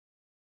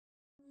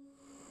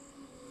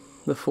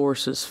the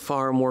Force is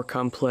far more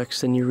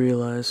complex than you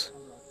realize.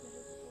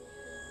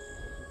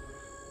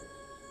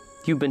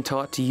 You've been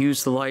taught to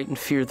use the light and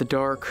fear the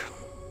dark,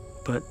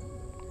 but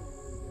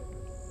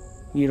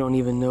you don't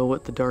even know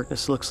what the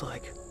darkness looks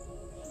like.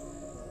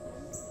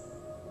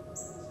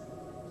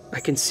 I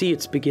can see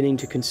it's beginning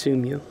to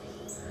consume you.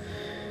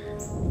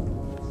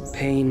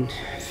 Pain,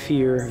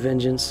 fear,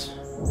 vengeance,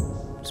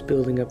 it's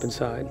building up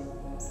inside.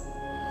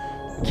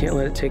 You can't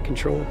let it take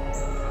control.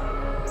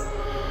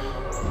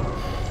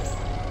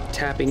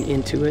 Tapping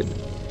into it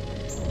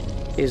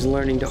is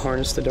learning to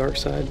harness the dark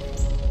side.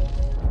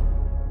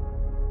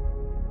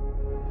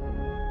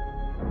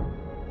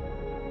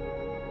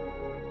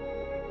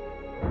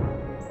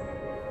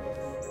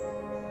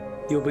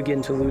 You'll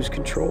begin to lose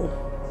control.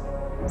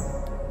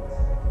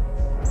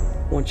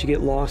 Once you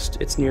get lost,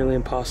 it's nearly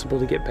impossible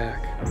to get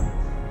back.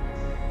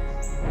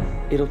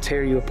 It'll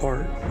tear you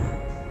apart,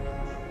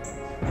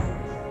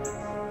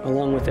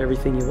 along with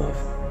everything you love.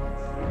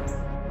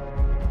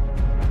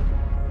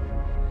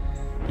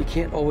 You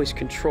can't always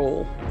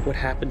control what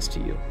happens to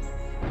you,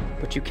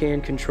 but you can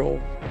control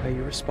how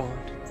you respond.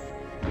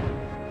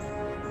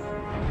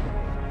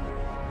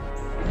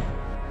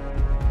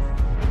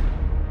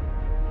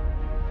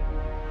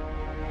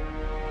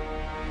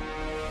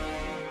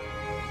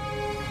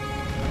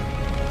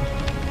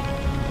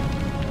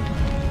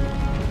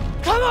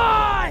 Come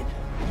on!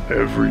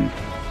 Every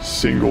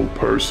single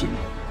person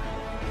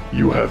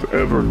you have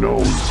ever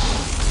known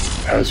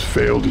has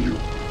failed you.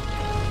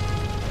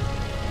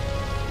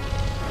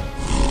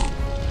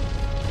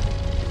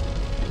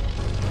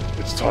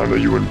 It's time that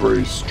you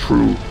embrace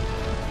true,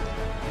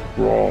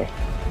 raw,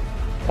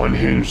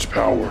 unhinged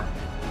power.